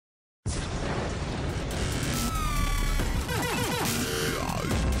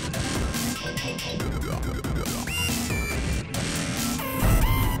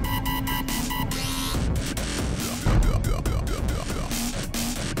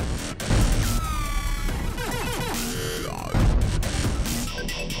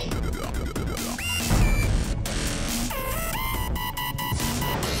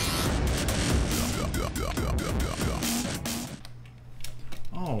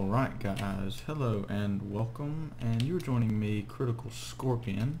Alright guys, hello and welcome, and you're joining me, Critical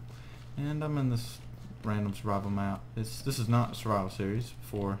Scorpion, and I'm in this random survival map. This is not a survival series.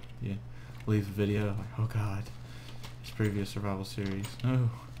 Before you leave the video like, oh god, this previous survival series.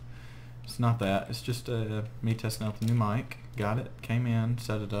 No, it's not that. It's just me testing out the new mic. Got it, came in,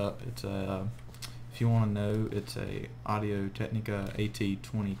 set it up. It's a, if you want to know, it's a Audio Technica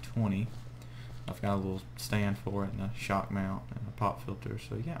AT2020. I've got a little stand for it and a shock mount and a pop filter,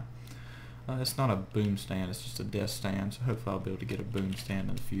 so yeah. It's not a boom stand, it's just a desk stand, so hopefully I'll be able to get a boom stand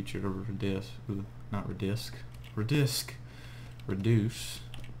in the future to reduce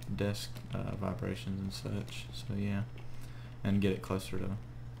desk vibrations and such, so yeah. And get it closer to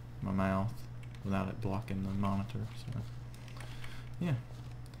my mouth without it blocking the monitor, so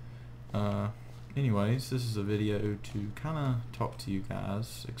yeah. Anyways, this is a video to kind of talk to you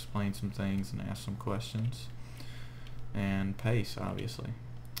guys, explain some things and ask some questions, and pace obviously.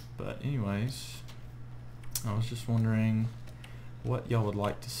 But anyways, I was just wondering what y'all would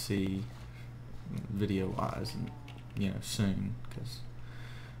like to see video wise, and soon, because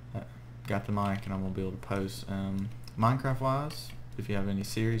I got the mic and I'm gonna be able to post. Minecraft wise, if you have any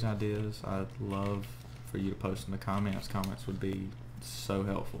series ideas, I'd love for you to post in the comments. Comments would be so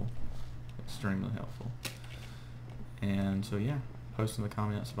helpful. Extremely helpful. And so yeah, post in the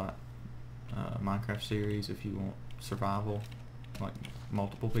comments about Minecraft series. If you want survival, like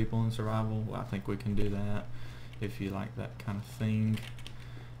multiple people in survival, well, I think we can do that if you like that kind of thing.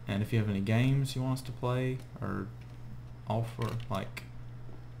 And if you have any games you want us to play or offer, like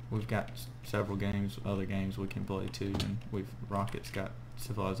we've got several games, other games we can play too, and Rocket's got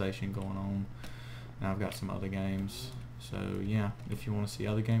Civilization going on, and I've got some other games. So yeah, if you want to see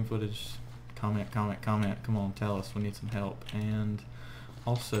other game footage, comment. Come on, tell us. We need some help. And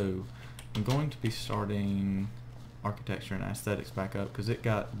also, I'm going to be starting architecture and aesthetics back up because it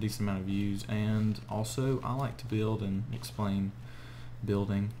got a decent amount of views. And also, I like to build and explain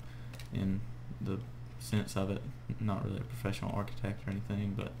building in the sense of it. Not really a professional architect or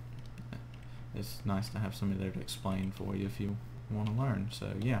anything, but it's nice to have somebody there to explain for you if you want to learn.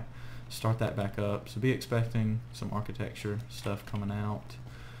 So yeah, start that back up. So be expecting some architecture stuff coming out.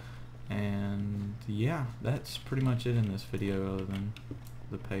 And yeah, that's pretty much it in this video, other than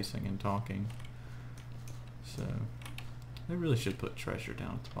the pacing and talking. So they really should put treasure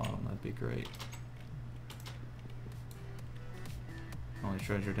down at the bottom. That'd be great. Only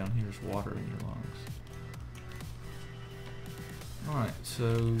treasure down here is water in your lungs. Alright,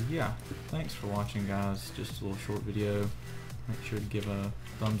 so yeah, thanks for watching guys. Just a little short video. Make sure to give a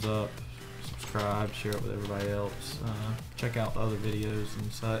thumbs up, subscribe, share it with everybody else, check out the other videos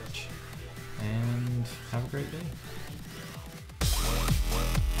and such, and have a great day.